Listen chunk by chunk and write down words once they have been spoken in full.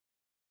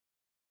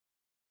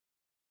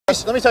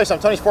Let me tell you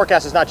something. Tony's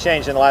forecast has not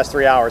changed in the last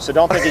 3 hours, so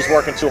don't think he's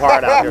working too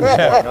hard out here this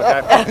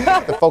morning,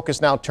 okay? The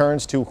focus now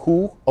turns to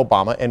who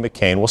Obama and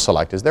McCain will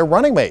select as their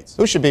running mates.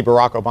 Who should be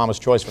Barack Obama's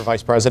choice for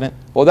vice president?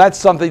 Well, that's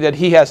something that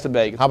he has to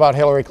make. How about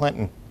Hillary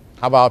Clinton?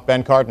 How about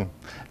Ben Cardin?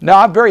 No,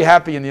 I'm very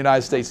happy in the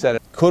United States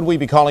Senate. Could we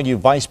be calling you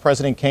Vice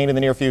President Kane in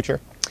the near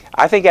future?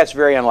 I think that's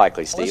very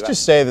unlikely, Steve. Let's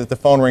just say that the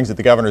phone rings at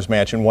the governor's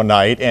mansion one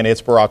night and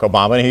it's Barack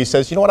Obama and he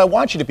says, you know what, I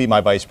want you to be my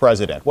vice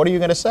president. What are you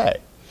going to say?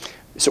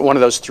 Is it one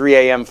of those 3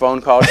 a.m.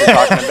 phone calls you're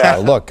talking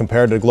about? Look,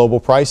 compared to global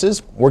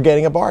prices, we're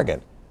getting a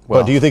bargain.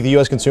 Well, do you think the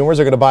U.S.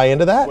 consumers are going to buy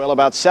into that? Well,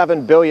 about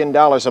 $7 billion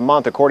a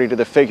month, according to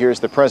the figures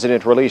the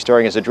president released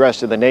during his address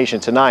to the nation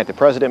tonight. The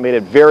president made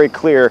it very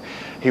clear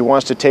he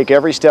wants to take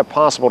every step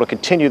possible to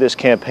continue this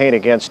campaign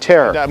against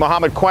terror.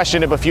 Mohammed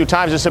questioned him a few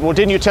times and said, well,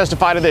 didn't you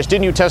testify to this?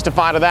 Didn't you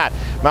testify to that?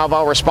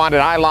 Malvo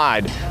responded, I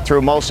lied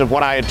through most of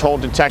what I had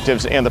told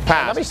detectives in the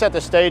past. Let me set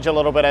the stage a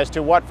little bit as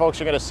to what folks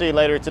are going to see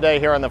later today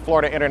here on the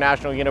Florida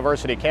International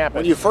University campus.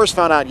 When you first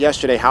found out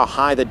yesterday how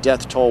high the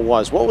death toll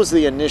was, what was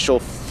the initial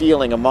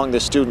feeling among the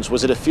students?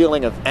 Was it a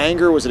feeling of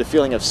anger? Was it a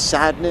feeling of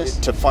sadness?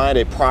 To find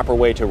a proper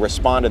way to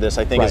respond to this,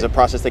 I think, is a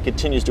process that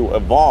continues to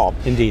evolve.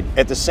 Indeed.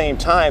 At the same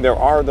time, there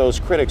are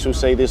those critics who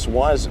say this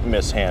was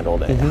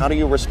mishandled. And how do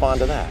you respond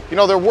to that? You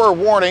know, there were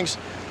warnings.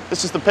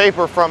 This is the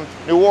paper from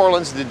New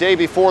Orleans the day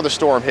before the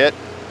storm hit.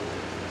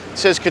 It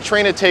says,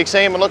 Katrina takes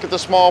aim, and look at the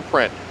small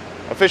print.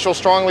 Officials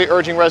strongly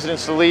urging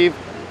residents to leave.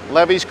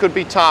 Levees could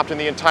be topped in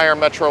the entire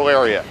metro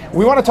area.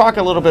 We want to talk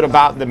a little bit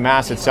about the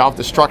mass itself,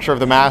 the structure of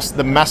the mass,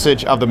 the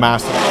message of the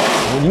mass.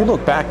 When you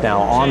look back now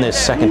on this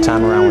second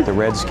time around with the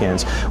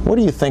Redskins, what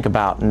do you think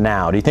about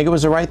now? Do you think it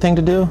was the right thing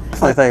to do?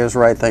 I think it was the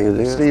right thing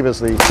to do. Steve is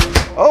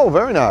the... Oh,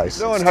 very nice.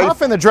 It's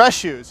tough in the dress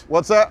shoes.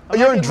 What's that?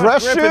 You're in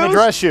dress shoes? In the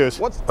dress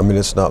shoes. I mean,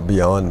 it's not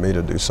beyond me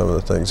to do some of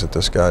the things that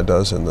this guy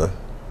does in the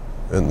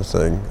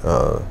thing.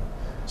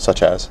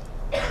 Such as?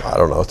 I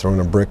don't know, throwing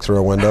a brick through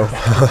a window.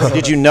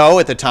 Did you know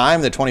at the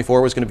time that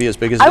 24 was going to be as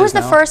big as it is now? I was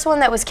the first one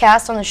that was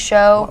cast on the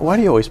show. Why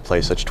do you always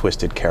play such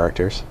twisted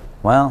characters?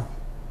 Well,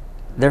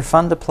 they're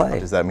fun to play.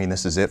 Does that mean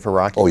this is it for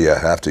Rocky? Oh yeah, I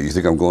have to. You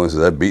think I'm going to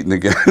that beating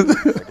again?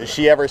 Does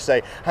she ever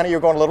say, honey,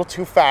 you're going a little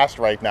too fast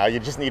right now. You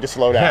just need to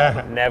slow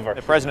down? Never.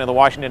 The president of the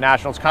Washington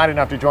Nationals, kind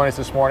enough to join us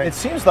this morning. It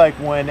seems like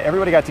when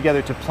everybody got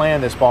together to plan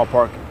this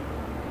ballpark,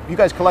 you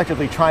guys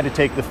collectively tried to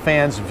take the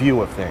fans'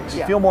 view of things.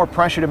 Yeah. Feel more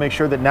pressure to make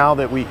sure that now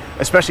that we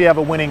especially have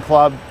a winning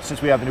club,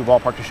 since we have the new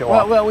ballpark to show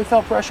off? Well, we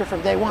felt pressure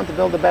from day one to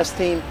build the best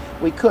team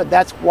we could.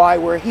 That's why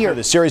we're here.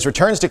 The series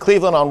returns to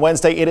Cleveland on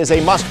Wednesday. It is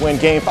a must-win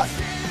game.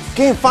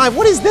 Game 5,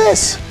 what is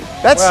this?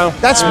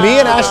 That's me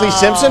and Ashley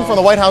Simpson from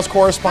the White House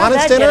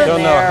Correspondents' Dinner.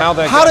 Don't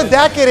know how did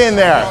that get in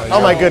there?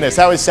 Oh my goodness,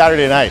 that was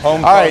Saturday night. All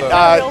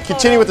right,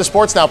 continue with the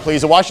sports now,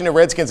 please. The Washington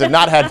Redskins have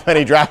not had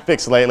many draft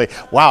picks lately.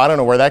 Wow, I don't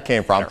know where that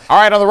came from. All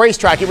right, on the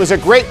racetrack, it was a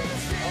great.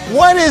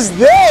 What is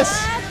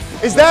this?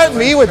 Is that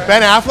me with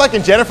Ben Affleck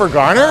and Jennifer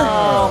Garner?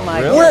 Oh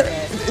my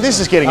goodness. This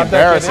is getting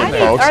embarrassing,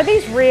 folks. Are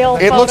these real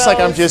It looks like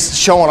I'm just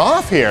showing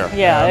off here.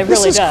 Yeah, it really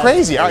does. This is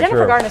crazy.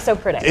 Jennifer Garner's so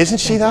pretty. Isn't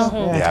she, though?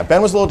 Yeah,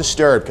 Ben was a little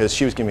disturbed because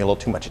she was giving me a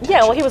little too much attention.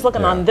 Yeah, well, he was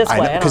looking on this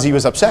way. Because he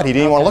was upset. He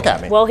didn't even want to look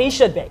at me. Well, he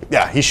should be.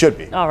 Yeah, he should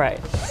be. All right.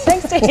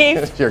 Thanks,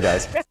 Steve. Here,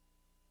 guys.